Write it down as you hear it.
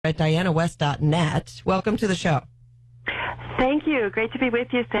at dianawest.net. Welcome to the show. Thank you. Great to be with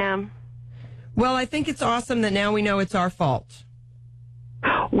you, Sam. Well, I think it's awesome that now we know it's our fault.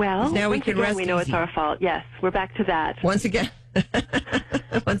 Well, now once again, we know it's our fault. Yes, we're back to that. Once again.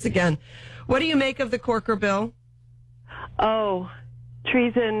 Once again. What do you make of the Corker bill? Oh,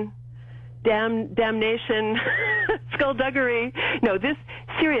 treason, damnation, skullduggery. No,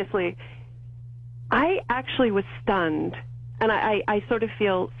 seriously, I actually was stunned. And I sort of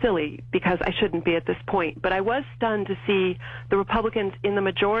feel silly because I shouldn't be at this point. But I was stunned to see the Republicans in the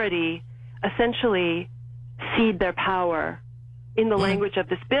majority essentially cede their power in the language of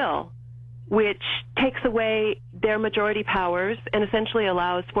this bill, which takes away their majority powers and essentially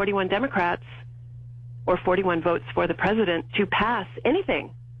allows 41 Democrats or 41 votes for the president to pass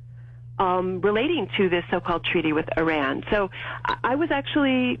anything relating to this so-called treaty with Iran. So I was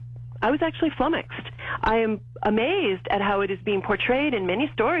actually flummoxed. I am amazed at how it is being portrayed in many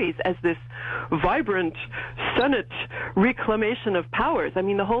stories as this vibrant Senate reclamation of powers. I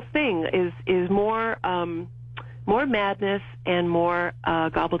mean, the whole thing is more madness and more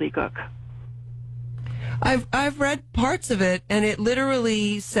gobbledygook. I've read parts of it, and it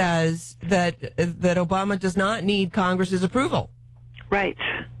literally says that Obama does not need Congress's approval. Right.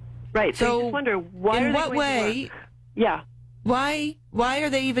 So I just wonder why. In are they what going way? To work? Yeah. Why are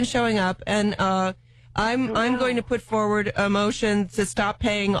they even showing up? And I'm going to put forward a motion to stop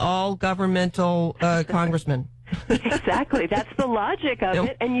paying all governmental congressmen. Exactly. That's the logic of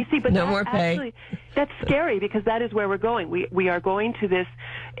it. And you see, but no more pay. Actually, that's scary because that is where we're going. We are going to this.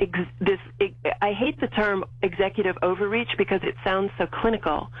 I hate the term executive overreach because it sounds so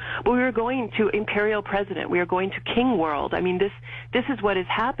clinical. But we are going to imperial president. We are going to king world. I mean, this is what is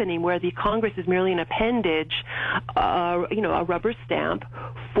happening, where the Congress is merely an appendage, a rubber stamp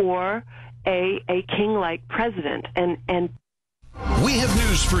for a king-like president. And we have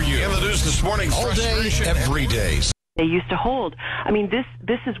news for you. In the news this morning, all day, every day. They used to hold. I mean,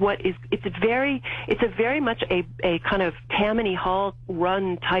 this is what is. It's a very much a kind of Tammany Hall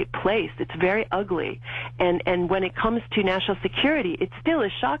run type place. It's very ugly, and when it comes to national security, it still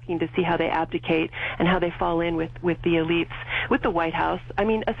is shocking to see how they abdicate and how they fall in with the elites, with the White House. I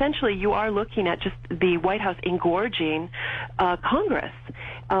mean, essentially, you are looking at just the White House engorging Congress.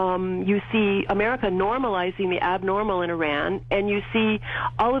 You see America normalizing the abnormal in Iran, and you see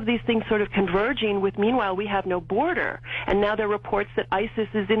all of these things sort of converging with, meanwhile, we have no border. And now there are reports that ISIS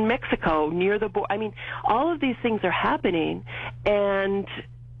is in Mexico, near the border. I mean, all of these things are happening, and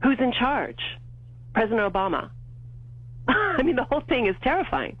who's in charge? President Obama. I mean, the whole thing is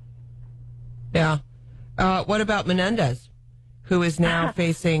terrifying. Yeah. What about Menendez, who is now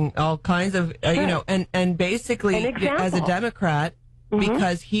facing all kinds of, and basically as a Democrat,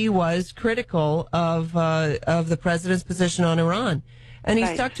 because he was critical of the president's position on Iran, and he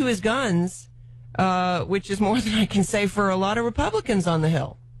stuck to his guns, which is more than I can say for a lot of Republicans on the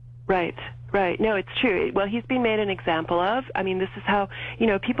Hill. Right. No, it's true. Well, he's been made an example of. I mean, this is how,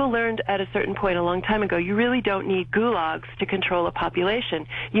 people learned at a certain point a long time ago, you really don't need gulags to control a population.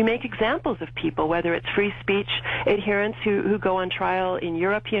 You make examples of people, whether it's free speech adherents who go on trial in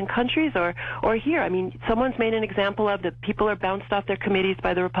European countries or here. I mean, someone's made an example of that. People are bounced off their committees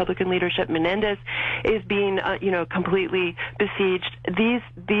by the Republican leadership. Menendez is being, completely besieged.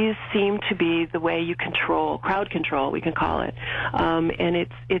 These seem to be the way you control, crowd control, we can call it. And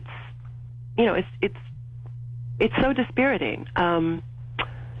it's so dispiriting.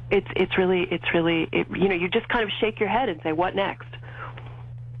 It's really, you just kind of shake your head and say, what next?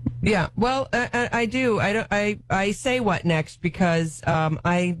 Yeah, well, I do. I say what next because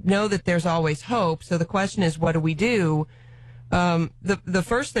I know that there's always hope. So the question is, what do we do? The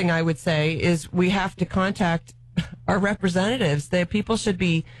first thing I would say is we have to contact our representatives. People should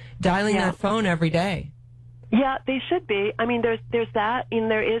be dialing that phone every day. Yeah, they should be. I mean, there's that,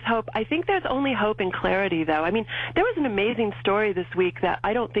 and there is hope. I think there's only hope in clarity, though. I mean, there was an amazing story this week that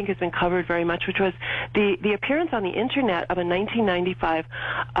I don't think has been covered very much, which was the appearance on the Internet of a 1995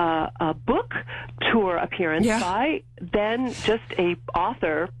 book tour appearance by then just a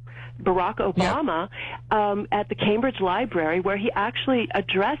author, Barack Obama, at the Cambridge Library, where he actually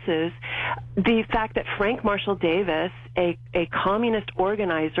addresses the fact that Frank Marshall Davis, a communist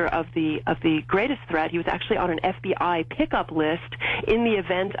organizer of the greatest threat, he was actually on an FBI pickup list in the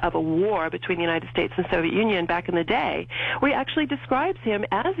event of a war between the United States and Soviet Union back in the day, where he actually describes him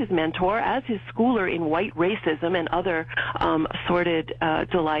as his mentor, as his schooler in white racism and other assorted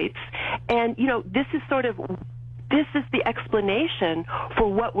delights. And, this is the explanation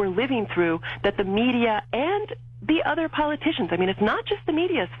for what we're living through, that the media and the other politicians. I mean, it's not just the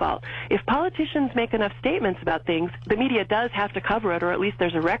media's fault. If politicians make enough statements about things, the media does have to cover it, or at least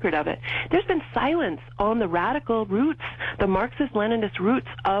there's a record of it. There's been silence on the radical roots, the Marxist-Leninist roots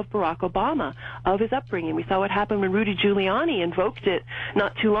of Barack Obama, of his upbringing. We saw what happened when Rudy Giuliani invoked it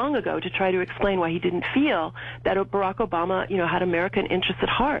not too long ago to try to explain why he didn't feel that Barack Obama, had American interests at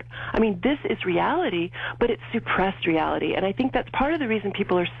heart. I mean, this is reality, but it's suppressed reality. And I think that's part of the reason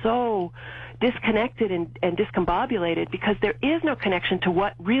people are so disconnected and discombobulated, because there is no connection to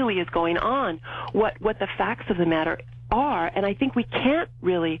what really is going on, what the facts of the matter are. And I think we can't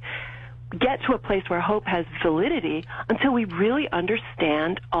really get to a place where hope has validity until we really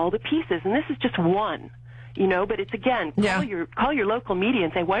understand all the pieces. And this is just one, but it's, again, call your local media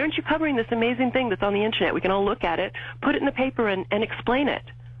and say, why aren't you covering this amazing thing that's on the internet? We can all look at it, put it in the paper, and explain it.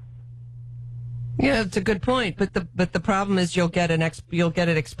 Yeah, it's a good point, but the problem is you'll get it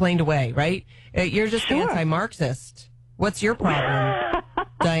explained away, right? You're just anti-Marxist. What's your problem,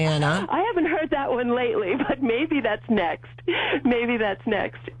 Diana? I haven't heard that one lately, but maybe that's next.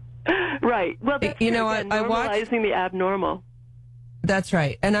 Right. Well, that's I watched normalizing the abnormal. That's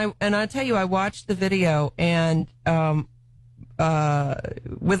right, and I'll tell you, I watched the video, and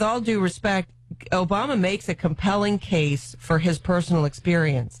with all due respect, Obama makes a compelling case for his personal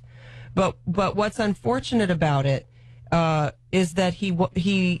experience. But what's unfortunate about it is that he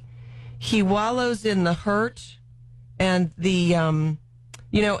wallows in the hurt and the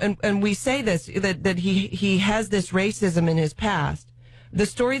and we say this that he has this racism in his past. The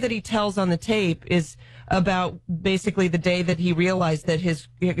story that he tells on the tape is about basically the day that he realized that his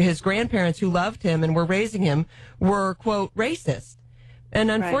grandparents, who loved him and were raising him, were, quote, racist. And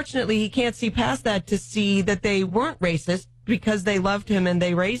unfortunately, he can't see past that to see that they weren't racist, because they loved him and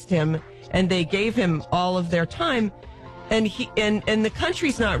they raised him and they gave him all of their time. And and the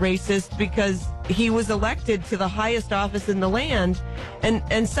country's not racist because he was elected to the highest office in the land,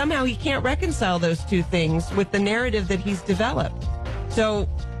 and somehow he can't reconcile those two things with the narrative that he's developed. So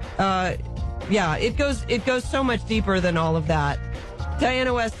it goes so much deeper than all of that.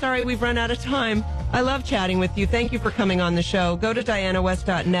 Diana West, sorry we've run out of time. I love chatting with you. Thank you for coming on the show. Go to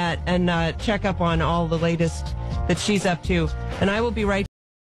dianawest.net and check up on all the latest that she's up to. And I will be right